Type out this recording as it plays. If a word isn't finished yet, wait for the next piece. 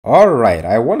Alright,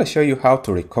 I want to show you how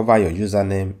to recover your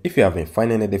username if you have been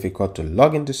finding it difficult to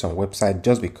log into some website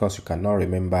just because you cannot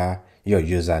remember your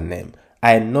username.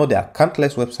 I know there are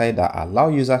countless websites that allow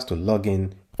users to log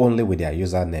in only with their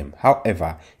username.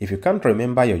 However, if you can't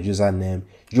remember your username,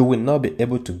 you will not be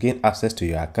able to gain access to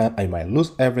your account and you might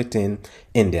lose everything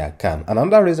in the account.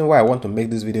 Another reason why I want to make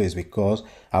this video is because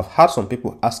I've had some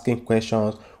people asking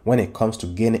questions when it comes to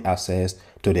gaining access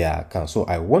to their account. So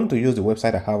I want to use the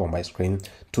website I have on my screen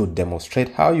to demonstrate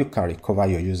how you can recover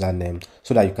your username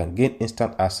so that you can gain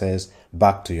instant access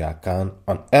back to your account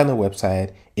on any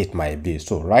website it might be.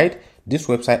 So this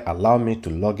website allows me to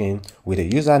log in with a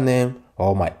username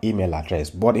or my email address.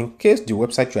 But in case the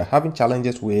website you are having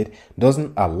challenges with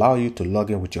doesn't allow you to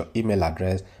log in with your email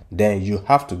address, then you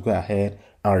have to go ahead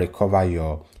and recover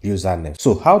your username.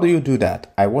 So how do you do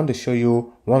that? I want to show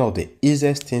you one of the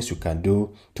easiest things you can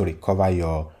do to recover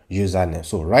your username.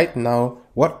 So right now,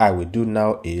 what I will do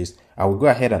now is I will go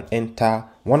ahead and enter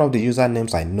one of the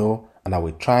usernames I know, and I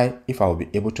will try if I will be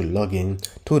able to log in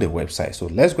to the website. So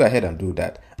let's go ahead and do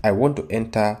that. I want to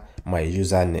enter my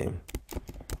username.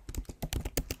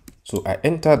 So I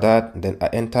enter that, then I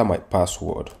enter my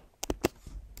password.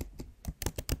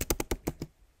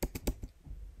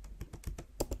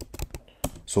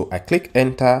 So I click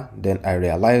enter, then I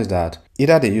realize that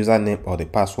either the username or the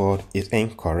password is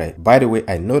incorrect. By the way,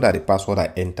 I know that the password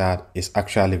I entered is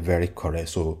actually very correct.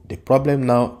 So the problem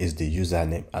now is the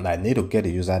username, and I need to get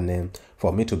the username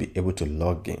for me to be able to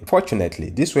log in. Fortunately,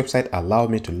 this website allows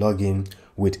me to log in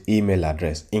with email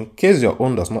address. In case your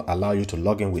own does not allow you to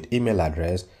log in with email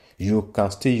address, you can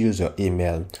still use your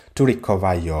email to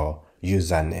recover your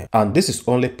username. And this is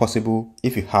only possible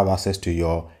if you have access to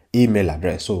your email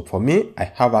address. So for me, I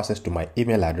have access to my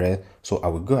email address, so I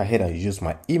will go ahead and use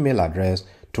my email address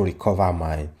to recover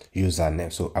my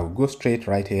username. So I will go straight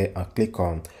right here and click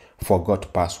on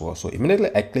forgot password. So immediately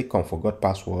I click on forgot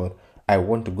password, I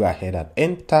want to go ahead and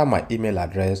enter my email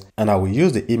address, and I will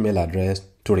use the email address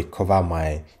to recover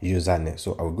my username.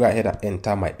 So I will go ahead and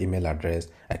enter my email address.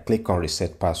 I click on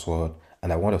reset password,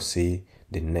 and I want to see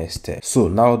the next step. So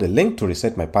now the link to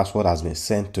reset my password has been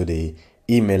sent to the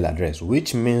email address,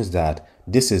 which means that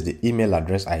this is the email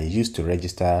address I used to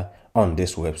register on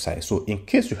this website. So in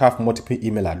case you have multiple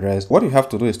email addresses, what you have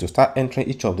to do is to start entering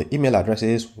each of the email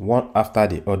addresses one after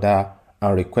the other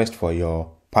and request for your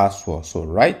password. So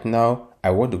right now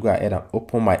I want to go ahead and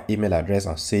open my email address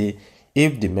and see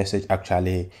if the message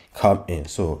actually come in.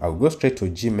 So I'll go straight to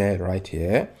Gmail right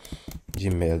here,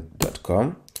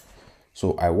 gmail.com.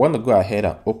 So I want to go ahead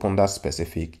and open that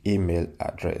specific email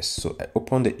address. So I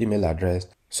open the email address.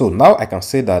 So now I can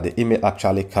say that the email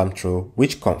actually came through,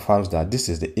 which confirms that this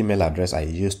is the email address I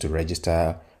used to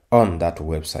register on that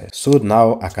website. So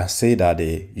now I can say that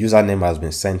the username has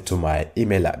been sent to my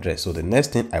email address. So the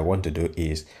next thing I want to do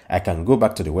is I can go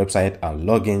back to the website and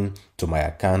log in to my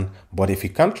account. But if you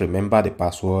can't remember the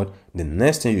password, the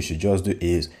next thing you should just do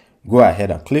is go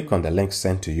ahead and click on the link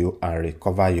sent to you and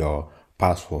recover your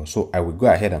password. So I will go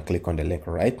ahead and click on the link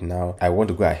right now. I want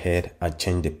to go ahead and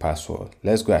change the password.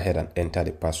 Let's go ahead and enter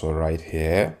the password right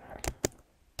here.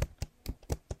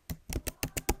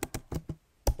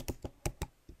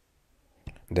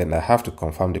 Then I have to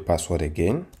confirm the password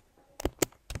again.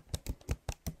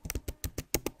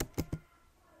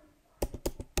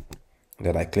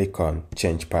 Then I click on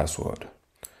change password.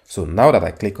 So now that I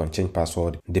click on change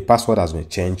password, the password has been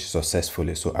changed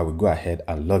successfully. So I will go ahead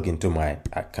and log into my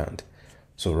account.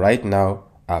 So right now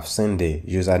I've seen the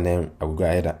username. I will go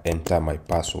ahead and enter my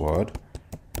password.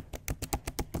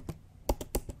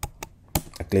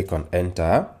 I click on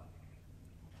enter,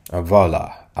 and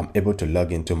voila, I'm able to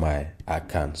log into my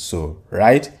account. So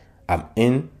I'm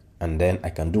in, and then I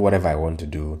can do whatever I want to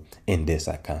do in this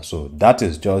account. So that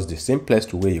is just the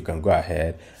simplest way you can go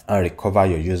ahead and recover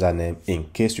your username in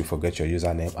case you forget your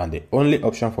username. And the only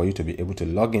option for you to be able to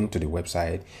log into the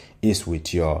website is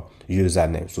with your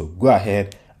username. So go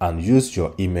ahead and use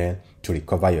your email to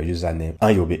recover your username,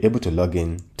 and you'll be able to log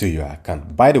in to your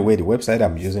account. By the way, the website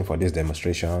I'm using for this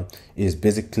demonstration is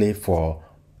basically for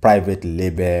private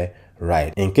label,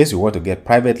 right? In case you want to get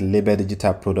private label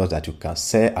digital products that you can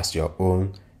sell as your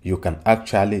own, you can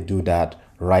actually do that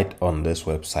right on this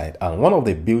website. And one of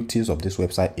the beauties of this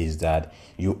website is that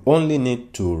you only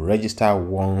need to register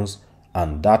once,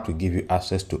 and that will give you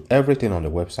access to everything on the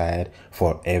website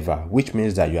forever, which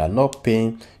means that you are not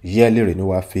paying yearly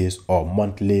renewal fees or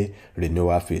monthly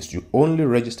renewal fees. You only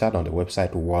registered on the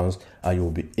website once, and you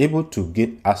will be able to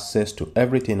get access to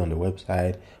everything on the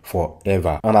website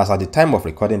forever. And as at the time of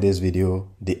recording this video,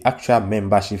 the actual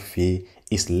membership fee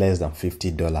is less than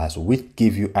 $50, which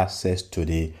give you access to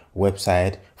the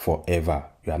website forever.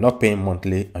 You are not paying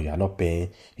monthly and you are not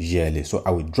paying yearly. So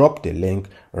I will drop the link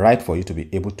right for you to be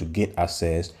able to gain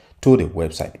access to the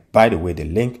website. By the way, the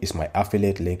link is my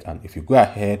affiliate link, and if you go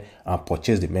ahead and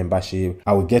purchase the membership,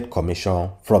 I will get commission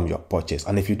from your purchase.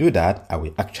 And if you do that, I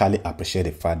will actually appreciate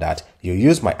the fact that you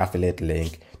use my affiliate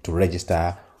link to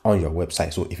register on your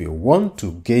website. So if you want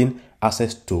to gain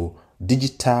access to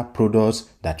digital products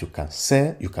that you can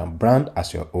sell, you can brand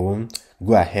as your own,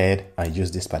 go ahead and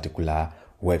use this particular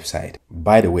website.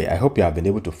 By the way, I hope you have been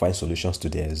able to find solutions to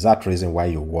the exact reason why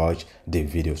you watch the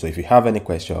video. So if you have any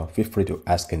question, feel free to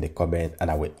ask in the comment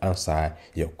and I will answer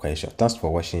your question. Thanks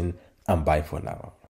for watching and bye for now.